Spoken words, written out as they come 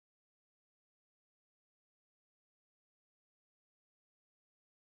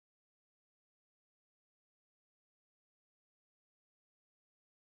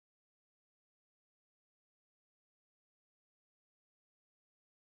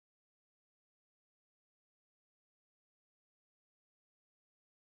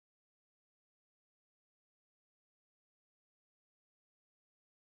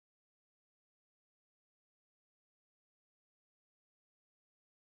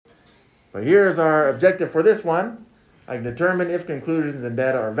But here's our objective for this one. I can determine if conclusions and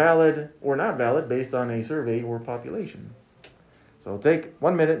data are valid or not valid based on a survey or population. So take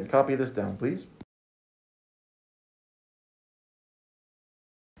 1 minute and copy this down, please.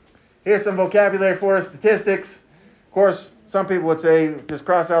 Here's some vocabulary for us, statistics. Of course, some people would say, just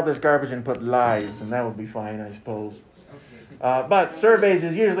cross out this garbage and put lies, and that would be fine, I suppose. But surveys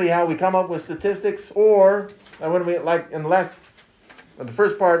is usually how we come up with statistics, or when we, like in the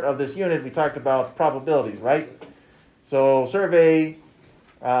first part of this unit, we talked about probabilities, right? So survey,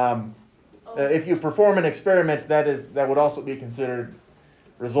 if you perform an experiment, that would also be considered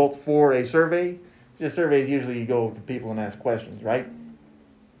results for a survey. Just surveys, usually you go to people and ask questions, right?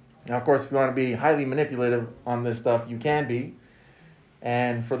 Now, of course, if you want to be highly manipulative on this stuff, you can be.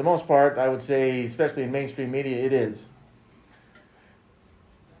 And for the most part, I would say, especially in mainstream media, it is.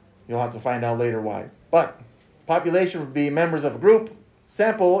 You'll have to find out later why. But population would be members of a group.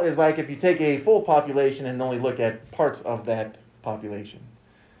 Sample is like if you take a full population and only look at parts of that population.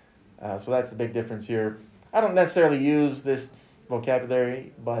 So that's the big difference here. I don't necessarily use this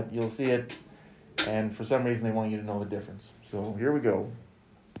vocabulary, but you'll see it. And for some reason, they want you to know the difference. So here we go.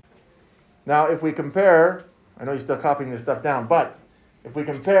 Now, if we compare, I know you're still copying this stuff down, but if we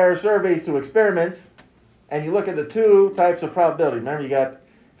compare surveys to experiments, and you look at the two types of probability, remember you got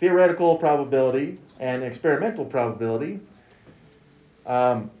theoretical probability and experimental probability.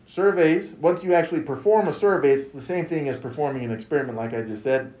 Surveys, once you actually perform a survey, it's the same thing as performing an experiment, like I just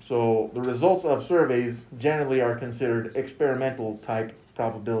said. So the results of surveys generally are considered experimental type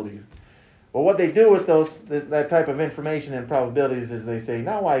probabilities. But what they do with that type of information and probabilities is they say,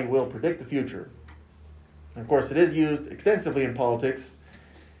 now I will predict the future. And of course, it is used extensively in politics.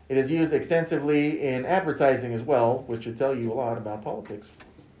 It is used extensively in advertising as well, which should tell you a lot about politics.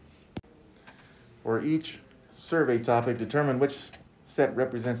 For each survey topic, determine which set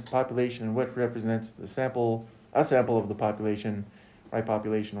represents the population and which represents a sample of the population, right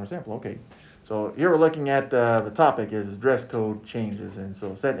population or sample. Okay. So here we're looking at the topic is dress code changes. And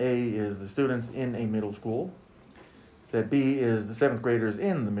so set A is the students in a middle school. Set B is the 7th graders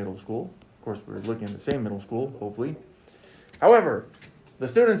in the middle school. Of course, we're looking at the same middle school, hopefully. However,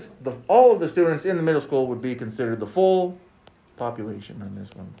 all of the students in the middle school would be considered the full population on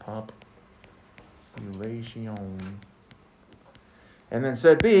this one. Population. And then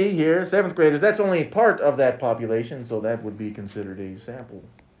set B here, 7th graders, that's only part of that population, so that would be considered a sample.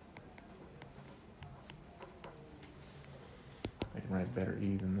 I can write better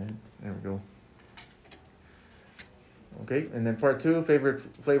E than that. There we go. Okay, and then part 2, favorite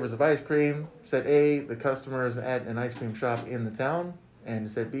flavors of ice cream. Set A, the customers at an ice cream shop in the town.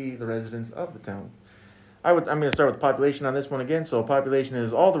 And set B, the residents of the town. I'm going to start with population on this one again. So population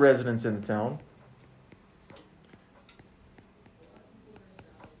is all the residents in the town.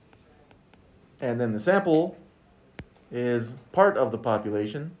 And then the sample is part of the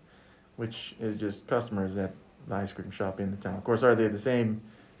population, which is just customers at the ice cream shop in the town. Of course, are they the same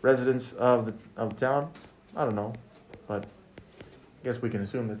residents of the town? I don't know, but I guess we can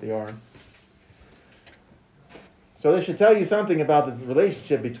assume that they are. So this should tell you something about the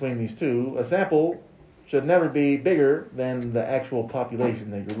relationship between these two. A sample should never be bigger than the actual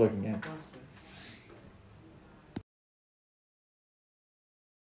population that you're looking at.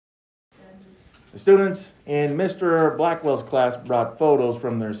 The students in Mr. Blackwell's class brought photos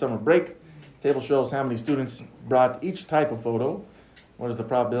from their summer break. The table shows how many students brought each type of photo. What is the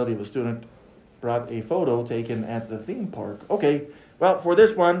probability of a student brought a photo taken at the theme park? Okay, well, for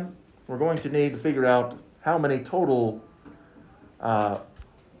this one, we're going to need to figure out how many total,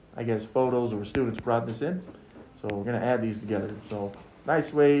 photos or students brought this in. So we're going to add these together. So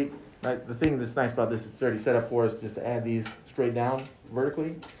nice way, the thing that's nice about this, it's already set up for us just to add these straight down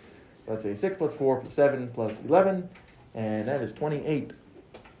vertically. Let's say 6 plus 4 plus 7 plus 11, and that is 28.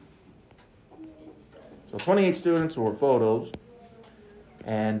 So 28 students or photos.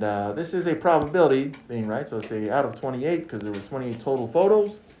 And this is a probability thing, right? So say out of 28, because there were 28 total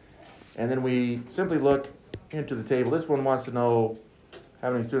photos. And then we simply look into the table. This one wants to know how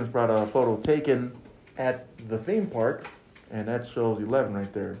many students brought a photo taken at the theme park. And that shows 11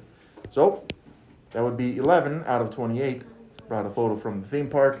 right there. So that would be 11 out of 28 brought a photo from the theme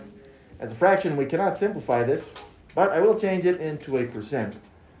park. As a fraction, we cannot simplify this, but I will change it into a percent.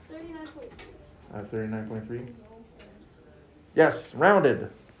 39.3. 39.3? Yes,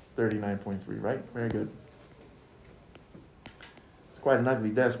 rounded 39.3, right? Very good. It's quite an ugly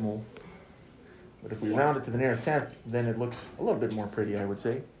decimal, but if we round it to the nearest tenth, then it looks a little bit more pretty, I would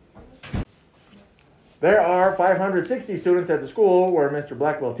say. There are 560 students at the school where Mr.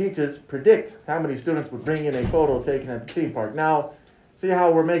 Blackwell teaches. Predict how many students would bring in a photo taken at the theme park. Now, see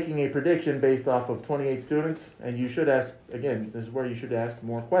how we're making a prediction based off of 28 students, and you should ask, again, this is where you should ask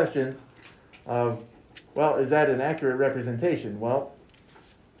more questions of, well, is that an accurate representation? Well,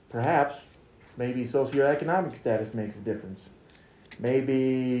 perhaps, maybe socioeconomic status makes a difference.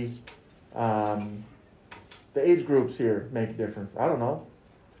 Maybe the age groups here make a difference. I don't know.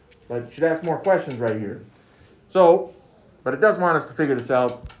 But you should ask more questions right here. So, but it does want us to figure this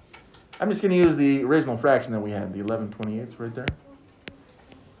out. I'm just going to use the original fraction that we had, the 11/28 right there.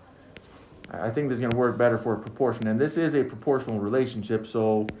 I think this is going to work better for a proportion. And this is a proportional relationship.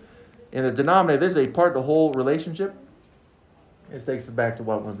 So in the denominator, this is a part to whole relationship. This takes us back to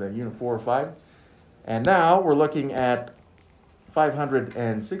what was that, unit 4 or 5. And now we're looking at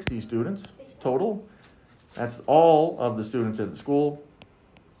 560 students total. That's all of the students at the school.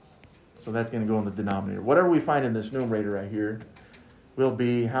 So that's going to go in the denominator. Whatever we find in this numerator right here will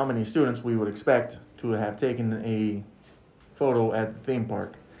be how many students we would expect to have taken a photo at the theme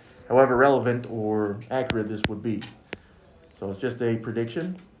park. However relevant or accurate this would be. So it's just a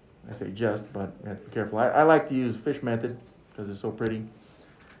prediction. I say just, but you have to be careful. I like to use fish method because it's so pretty.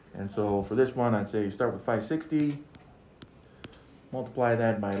 And so for this one, I'd say start with 560, multiply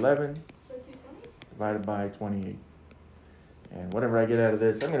that by 11, divided by 28. And whatever I get out of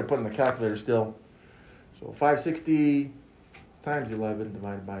this, I'm going to put in the calculator still. So 560 times 11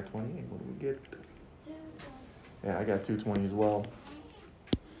 divided by 28. What do we get? Yeah, I got 220 as well.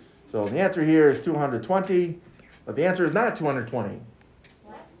 So the answer here is 220, but the answer is not 220.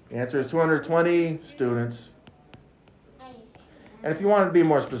 The answer is 220 students. And if you want to be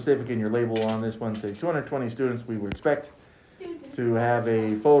more specific in your label on this one, say 220 students we would expect to have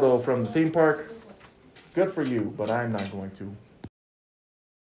a photo from the theme park. Good for you, but I'm not going to.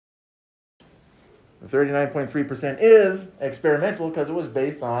 The 39.3% is experimental because it was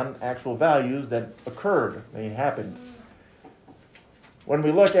based on actual values that occurred. They happened. When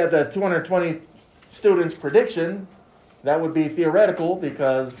we look at the 220 students prediction, that would be theoretical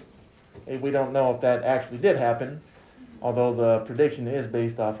because we don't know if that actually did happen, although the prediction is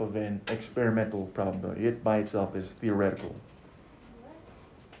based off of an experimental probability. It by itself is theoretical.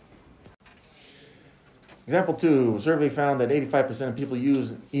 Example 2, a survey found that 85% of people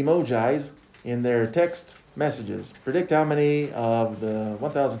use emojis in their text messages. Predict how many of the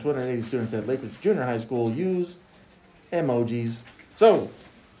 1,280 students at Lakeridge Junior High School use emojis. So,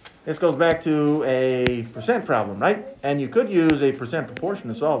 this goes back to a percent problem, right? And you could use a percent proportion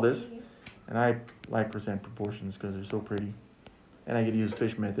to solve this. And I like percent proportions because they're so pretty. And I could use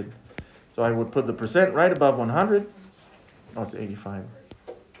fish method. So I would put the percent right above 100. Oh, it's 85.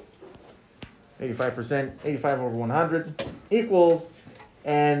 85%, 85 over 100 equals,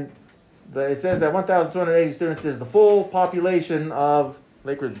 and it says that 1,280 students is the full population of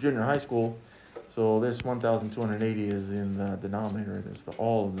Lakeridge Junior High School. So this 1,280 is in the denominator. That's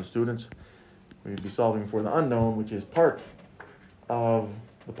all of the students. We'd be solving for the unknown, which is part of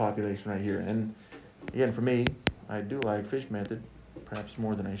the population right here. And again, for me, I do like fish method, perhaps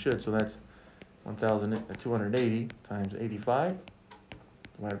more than I should. So that's 1,280 times 85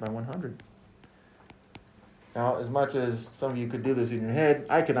 divided by 100. Now, as much as some of you could do this in your head,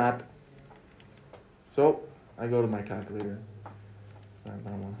 I cannot. So I go to my calculator. Divided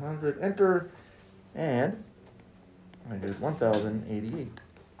by 100, enter, and I get 1,088.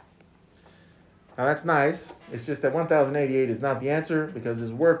 Now that's nice. It's just that 1,088 is not the answer because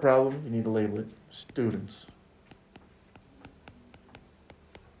it's a word problem. You need to label it students.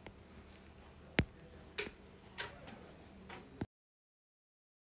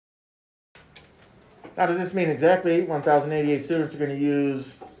 Now, does this mean exactly 1,088 students are going to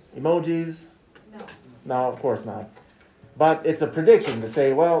use emojis? No. No, of course not. But it's a prediction to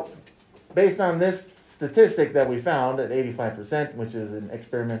say, well, based on this statistic that we found at 85%, which is an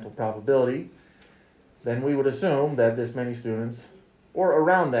experimental probability, then we would assume that this many students, or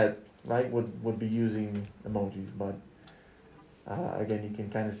around that, right, would be using emojis. But again, you can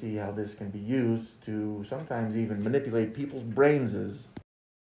kind of see how this can be used to sometimes even manipulate people's brainses.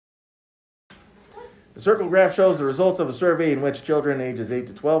 The circle graph shows the results of a survey in which children ages 8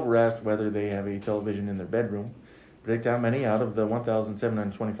 to 12 were asked whether they have a television in their bedroom. Predict how many out of the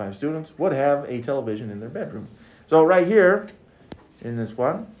 1,725 students would have a television in their bedroom. So right here, in this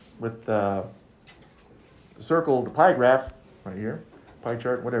one, with the circle, the pie graph, right here, pie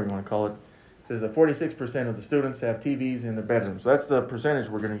chart, whatever you want to call it, says that 46% of the students have TVs in their bedroom. So that's the percentage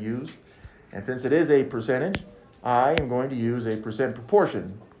we're going to use. And since it is a percentage, I am going to use a percent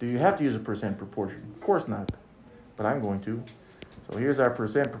proportion. Do you have to use a percent proportion? Of course not, but I'm going to. So here's our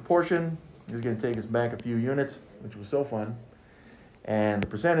percent proportion. This is going to take us back a few units, which was so fun. And the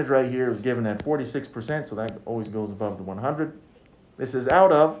percentage right here is given at 46%, so that always goes above the 100. This is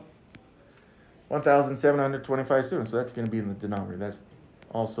out of 1,725 students, so that's going to be in the denominator. That's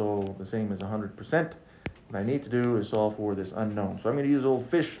also the same as 100%. What I need to do is solve for this unknown. So I'm going to use the old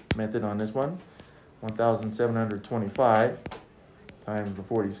fish method on this one. 1,725 times the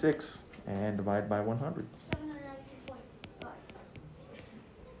 46 and divide by 100.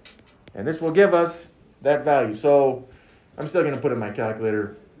 And this will give us that value. So I'm still going to put in my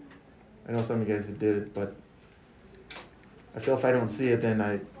calculator. I know some of you guys did it, but I feel if I don't see it, then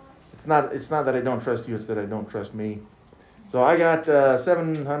it's not that I don't trust you, it's that I don't trust me. So I got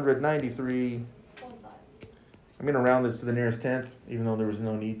 793. I'm going to round this to the nearest tenth, even though there was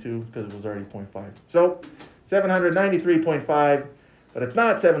no need to, because it was already 0.5. So 793.5, but it's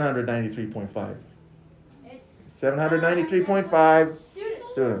not 793.5. It's 793.5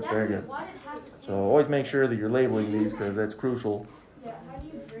 students. Very good. So always make sure that you're labeling these, because that's crucial. Yeah, how do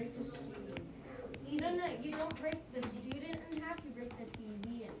you break the student? You don't break the student in half, you break the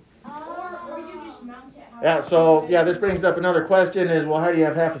TV in half. Or you just mount it. Yeah, so yeah, this brings up another question is, well, how do you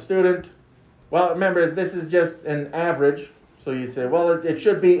have half a student? Well, remember, this is just an average. So you'd say, well, it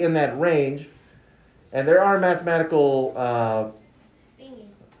should be in that range. And there are mathematical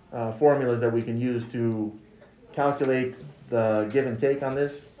formulas that we can use to calculate the give and take on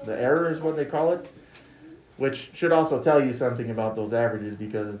this. The error is what they call it, which should also tell you something about those averages,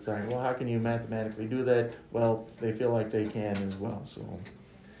 because it's like, well, how can you mathematically do that? Well, they feel like they can as well. So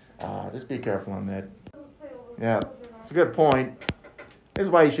just be careful on that. Yeah, it's a good point. This is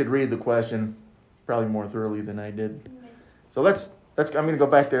why you should read the question probably more thoroughly than I did. So I'm going to go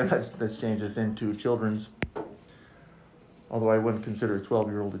back there and let's change this into children's. Although I wouldn't consider a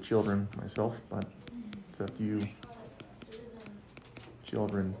 12-year-old a children myself, but it's up to you.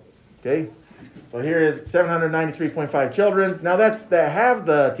 Children. Okay. So here is 793.5 children's. Now that have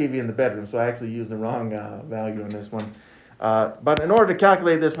the TV in the bedroom, so I actually used the wrong value on this one. But in order to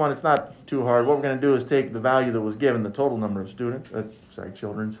calculate this one, it's not too hard. What we're going to do is take the value that was given, the total number of students,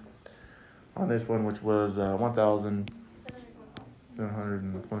 children's, on this one, which was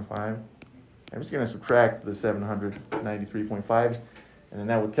 1,725. I'm just going to subtract the 793.5, and then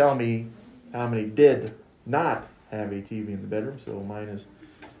that would tell me how many did not have a TV in the bedroom. So minus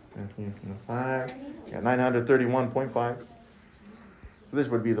 5, got 931.5. So this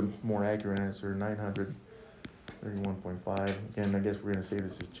would be the more accurate answer, 931.5. Again, I guess we're going to say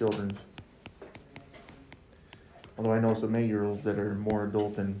this is children's. Although I know some 8-year-olds that are more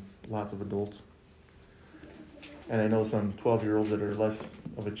adult than lots of adults. And I know some 12-year-olds that are less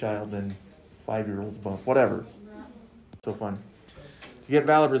of a child than 5-year-olds, but whatever. So fun. To get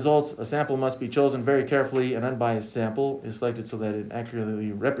valid results, a sample must be chosen very carefully. An unbiased sample is selected so that it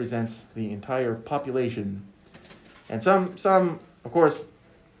accurately represents the entire population. And some, of course,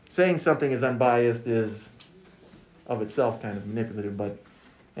 saying something is unbiased is of itself kind of manipulative, but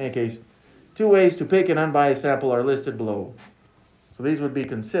in any case, 2 ways to pick an unbiased sample are listed below. So these would be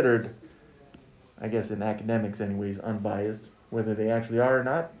considered, I guess in academics anyways, unbiased. Whether they actually are or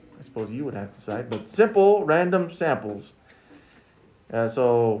not, I suppose you would have to decide. But simple random samples.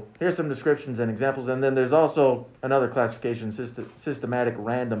 So here's some descriptions and examples. And then there's also another classification, systematic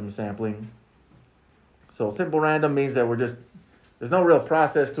random sampling. So simple random means that there's no real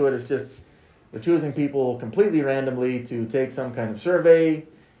process to it. It's just we're choosing people completely randomly to take some kind of survey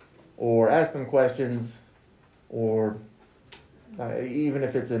or ask them questions, or even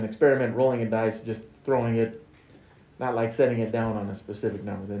if it's an experiment, rolling a dice, just throwing it, not like setting it down on a specific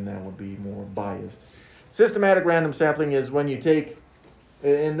number, then that would be more biased. Systematic random sampling is when you take,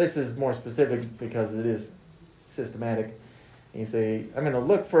 and this is more specific because it is systematic, and you say, I'm going to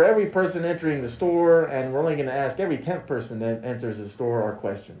look for every person entering the store, and we're only going to ask every 10th person that enters the store our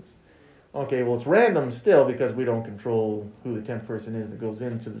questions. Okay, well, it's random still because we don't control who the 10th person is that goes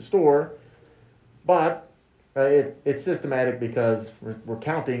into the store, but it's systematic because we're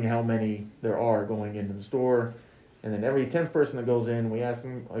counting how many there are going into the store, and then every 10th person that goes in, we ask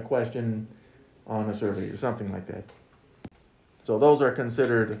them a question on a survey or something like that. So those are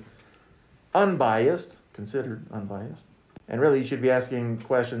considered unbiased. And really, you should be asking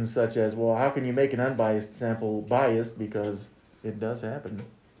questions such as, well, how can you make an unbiased sample biased? Because it does happen.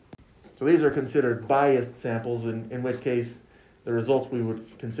 So these are considered biased samples, in which case the results we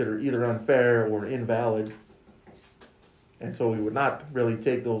would consider either unfair or invalid. And so we would not really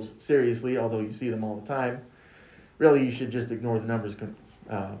take those seriously, although you see them all the time. Really, you should just ignore the numbers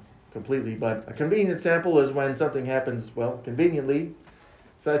completely. But a convenient sample is when something happens, well, conveniently,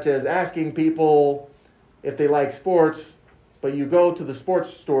 such as asking people if they like sports, but you go to the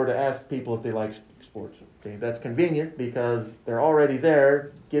sports store to ask people if they like sports. Okay, that's convenient because they're already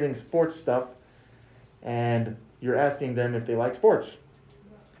there getting sports stuff, and you're asking them if they like sports.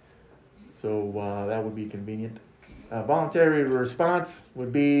 So that would be convenient. Voluntary response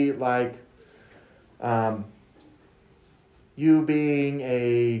would be like you being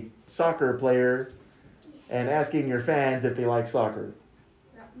a soccer player and asking your fans if they like soccer.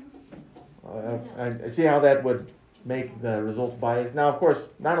 I see how that would make the results biased. Now, of course,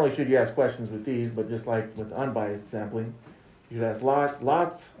 not only should you ask questions with these, but just like with unbiased sampling, you should ask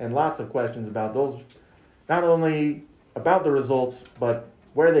lots and lots of questions about those, not only about the results, but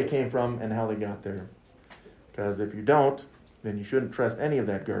where they came from and how they got there. Because if you don't, then you shouldn't trust any of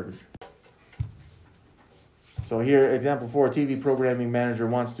that garbage. So here, example 4, TV programming manager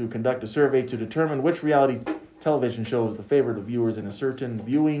wants to conduct a survey to determine which reality television show is the favorite of viewers in a certain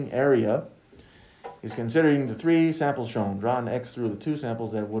viewing area. He's considering the 3 samples shown. Draw an X through the 2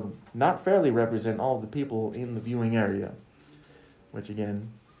 samples that would not fairly represent all of the people in the viewing area. Which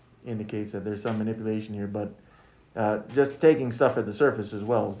again, indicates that there's some manipulation here, but just taking stuff at the surface as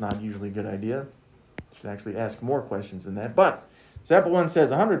well is not usually a good idea. You should actually ask more questions than that. But sample 1 says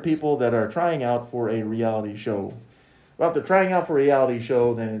 100 people that are trying out for a reality show. Well, if they're trying out for a reality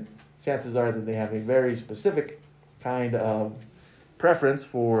show, then chances are that they have a very specific kind of preference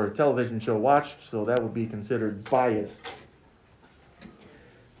for television show watched, so that would be considered biased.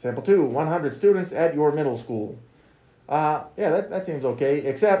 Sample 2, 100 students at your middle school. Yeah, that seems okay,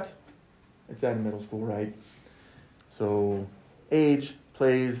 except it's at a middle school, right? So age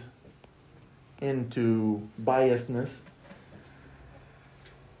plays into biasness.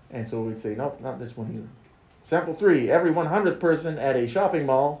 And so we'd say, nope, not this one either. Sample 3, every 100th person at a shopping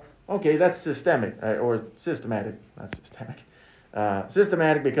mall. Okay, that's systemic, right? Or systematic, not systemic.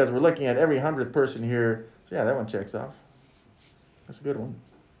 Systematic because we're looking at every 100th person here. So yeah, that one checks off. That's a good one.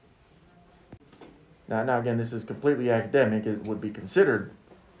 Now again, this is completely academic. It would be considered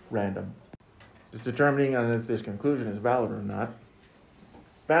random. Just determining on if this conclusion is valid or not.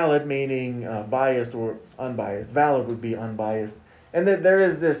 Valid meaning biased or unbiased. Valid would be unbiased. And then there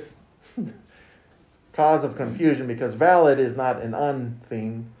is this cause of confusion because valid is not an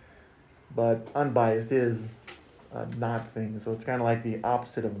un-thing, but unbiased is a not thing. So it's kind of like the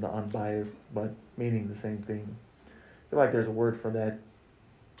opposite of the unbiased, but meaning the same thing. I feel like there's a word for that,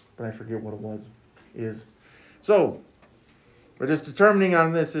 but I forget what it was. So we're just determining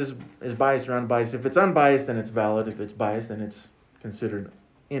on this is biased or unbiased. If it's unbiased, then it's valid. If it's biased, then it's considered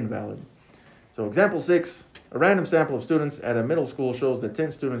invalid. So example 6, a random sample of students at a middle school shows that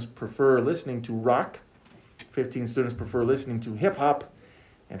 10 students prefer listening to rock, 15 students prefer listening to hip hop,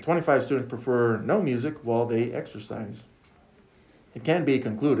 and 25 students prefer no music while they exercise. It can be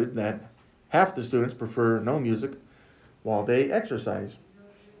concluded that half the students prefer no music while they exercise.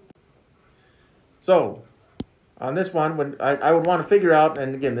 So, on this one, when I would want to figure out,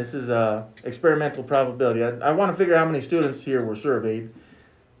 and again, this is experimental probability. I want to figure out how many students here were surveyed.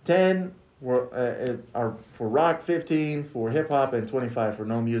 10 are for rock, 15 for hip hop, and 25 for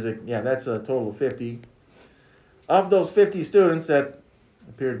no music. Yeah, that's a total of 50. Of those 50 students that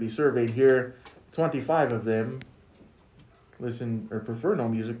appear to be surveyed here, 25 of them listen or prefer no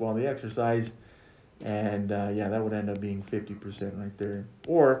music while they exercise. And yeah, that would end up being 50% right there.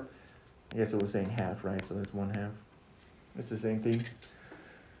 Or, I guess it was saying half, right? So that's 1/2. It's the same thing.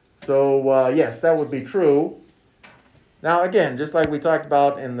 So, yes, that would be true. Now, again, just like we talked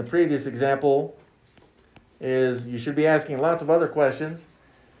about in the previous example, is you should be asking lots of other questions.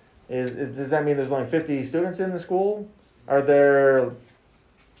 Does that mean there's only 50 students in the school? How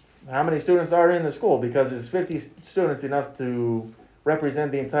many students are in the school? Because is 50 students enough to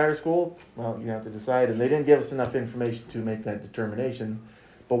represent the entire school? Well, you have to decide, and they didn't give us enough information to make that determination.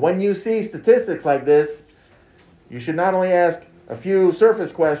 But when you see statistics like this, you should not only ask a few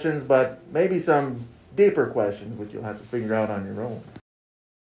surface questions, but maybe some deeper questions, which you'll have to figure out on your own.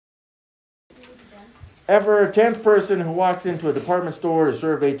 Ever 10th person who walks into a department store is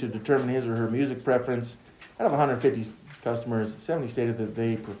surveyed to determine his or her music preference. Out of 150 customers, 70 stated that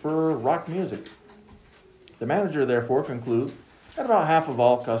they prefer rock music. The manager therefore concludes that about half of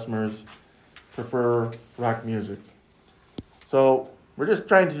all customers prefer rock music. So we're just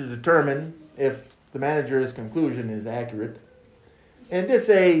trying to determine if the manager's conclusion is accurate. And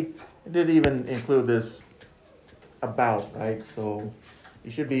it did even include this about, right? So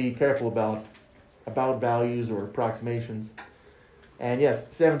you should be careful about values or approximations. And yes,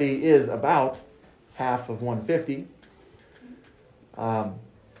 70 is about half of 150. I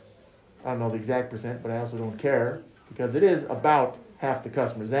don't know the exact percent, but I also don't care because it is about half the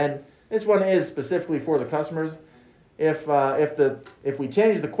customers. And this one is specifically for the customers. If we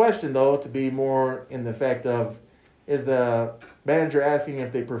change the question though to be more in the fact of, is the manager asking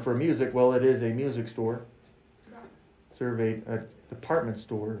if they prefer music? Well, it is a music store. surveyed a department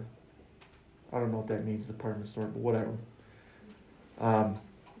store. I don't know what that means, department store, but whatever.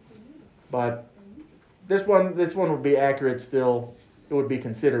 But this one would be accurate still. It would be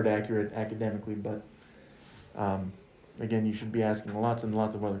considered accurate academically, but again, you should be asking lots and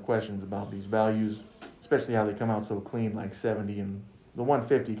lots of other questions about these values, especially how they come out so clean, like 70, and the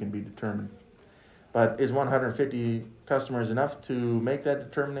 150 can be determined. But is 150 customers enough to make that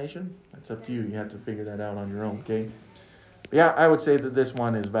determination? That's up to you. You have to figure that out on your own, okay? But yeah, I would say that this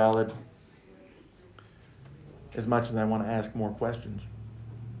one is valid, as much as I want to ask more questions.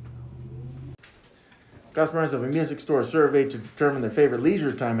 Customers of a music store surveyed to determine their favorite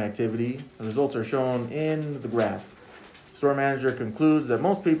leisure time activity. The results are shown in the graph. The store manager concludes that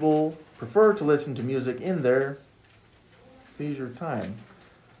most people prefer to listen to music in their leisure time.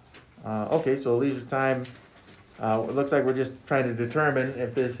 Okay, so leisure time, it looks like we're just trying to determine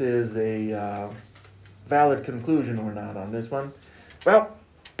if this is a valid conclusion or not on this one. Well,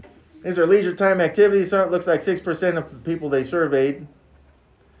 these are leisure time activities, so it looks like 6% of the people they surveyed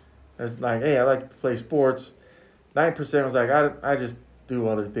was like, hey, I like to play sports. 9% was like, I just do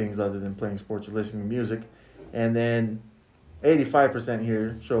other things other than playing sports or listening to music. And then 85%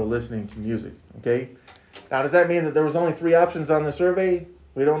 here show listening to music, okay? Now, does that mean that there was only 3 options on the survey?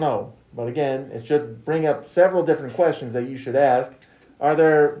 We don't know. But again, it should bring up several different questions that you should ask. Are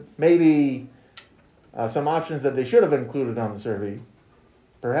there maybe some options that they should have included on the survey?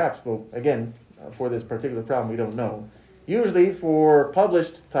 Perhaps, but again, for this particular problem, we don't know. Usually for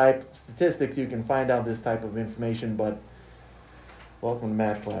published type statistics, you can find out this type of information, but welcome to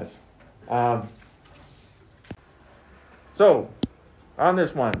math class. So, on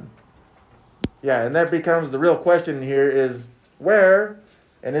this one, yeah, and that becomes the real question here is where,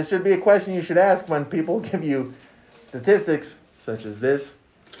 and this should be a question you should ask when people give you statistics such as this,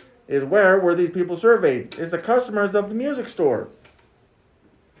 is where were these people surveyed? Is the customers of the music store.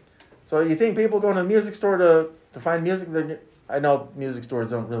 So you think people go to the music store to find music? I know music stores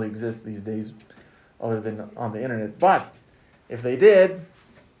don't really exist these days other than on the internet, but if they did,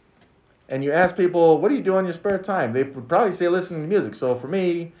 and you ask people, what do you do on your spare time? They would probably say listening to music. So for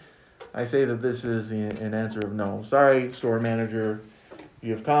me, I say that this is an answer of no. Sorry, store manager,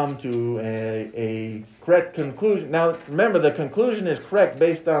 you have come to a correct conclusion. Now, remember, the conclusion is correct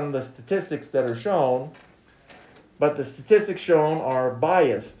based on the statistics that are shown, but the statistics shown are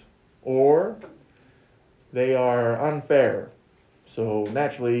biased or they are unfair. So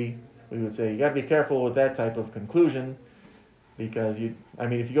naturally, we would say you got to be careful with that type of conclusion because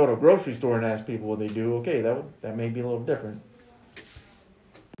if you go to a grocery store and ask people what they do, okay, that may be a little different.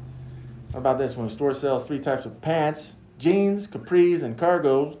 How about this one? The store sells 3 types of pants: jeans, capris, and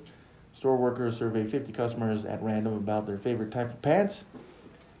cargos. Store workers survey 50 customers at random about their favorite type of pants.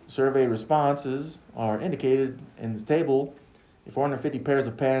 Survey responses are indicated in the table. If 450 pairs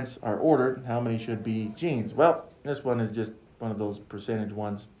of pants are ordered, how many should be jeans? Well, this one is just one of those percentage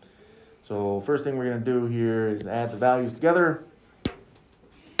ones. So first thing we're going to do here is add the values together.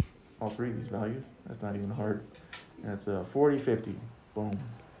 All 3 of these values. That's not even hard. That's 40, 50. Boom.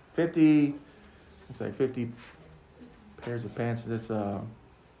 50, looks like 50 pairs of pants. That's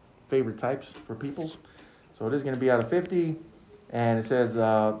favorite types for people's. So it is going to be out of 50. And it says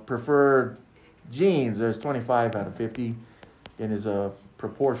preferred jeans. There's 25 out of 50. And as a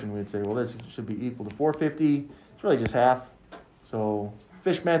proportion, we'd say, well, this should be equal to 450. It's really just half. So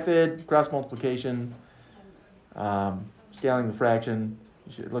fish method, cross multiplication, scaling the fraction.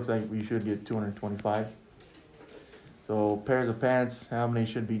 It looks like we should get 225. So pairs of pants, how many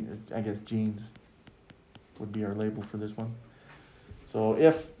should be, I guess jeans would be our label for this one. So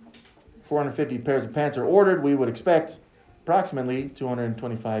if 450 pairs of pants are ordered, we would expect approximately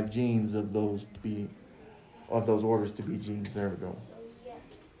 225 jeans of those orders to be jeans. There we go.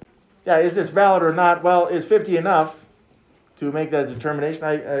 Yeah, is this valid or not? Well, is 50 enough to make that determination?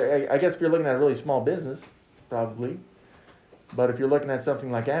 I guess if you're looking at a really small business, probably. But if you're looking at something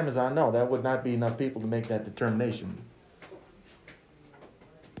like Amazon, no, that would not be enough people to make that determination.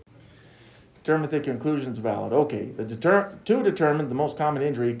 Determine if the conclusion is valid. Okay, to determine the most common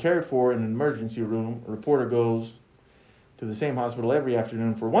injury cared for in an emergency room, a reporter goes to the same hospital every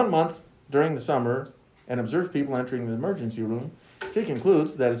afternoon for 1 month during the summer and observes people entering the emergency room. She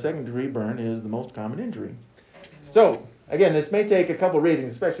concludes that a second-degree burn is the most common injury. So, again, this may take a couple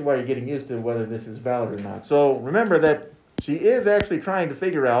readings, especially while you're getting used to whether this is valid or not. So, remember that she is actually trying to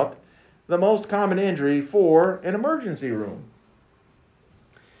figure out the most common injury for an emergency room.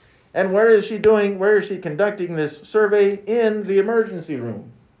 And where is she conducting this survey? In the emergency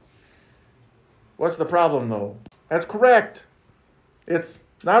room. What's the problem, though? That's correct. It's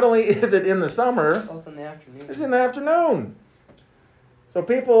not only is it in the summer, It's also in the afternoon. it's in the afternoon. So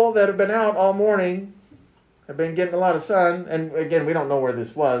people that have been out all morning have been getting a lot of sun, and again, we don't know where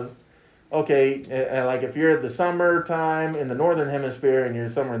this was. Okay, like if you're at the summertime in the northern hemisphere and you're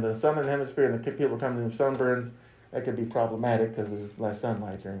somewhere in the southern hemisphere and the people are coming with sunburns, that could be problematic because there's less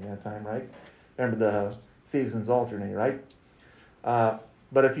sunlight during that time, right? Remember the seasons alternate, right?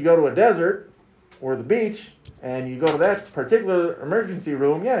 But if you go to a desert or the beach and you go to that particular emergency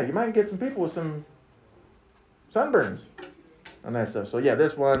room, yeah, you might get some people with some sunburns on that stuff. So yeah,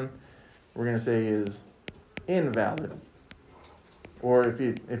 this one we're gonna say is invalid. Or if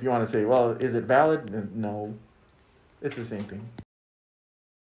you want to say, well, is it valid? No, it's the same thing.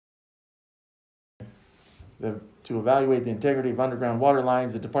 To evaluate the integrity of underground water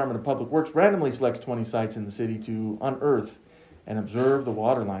lines, the Department of Public Works randomly selects 20 sites in the city to unearth and observe the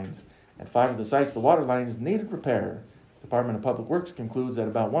water lines. At 5 of the sites, the water lines needed repair. The Department of Public Works concludes that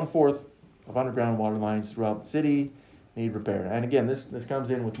about 1/4 of underground water lines throughout the city need repair. And again, this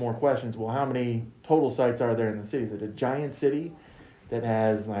comes in with more questions. Well, how many total sites are there in the city? Is it a giant city that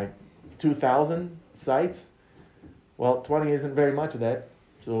has like 2,000 sites? Well, 20 isn't very much of that,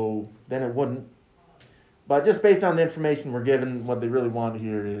 so then it wouldn't. But just based on the information we're given, what they really want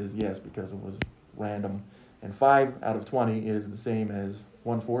here is yes, because it was random. And 5 out of 20 is the same as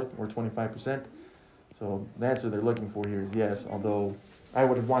 1/4 or 25%. So the answer they're looking for here is yes, although I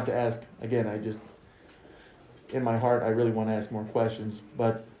would want to ask, again, in my heart, I really want to ask more questions,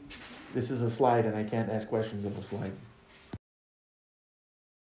 but this is a slide and I can't ask questions of a slide.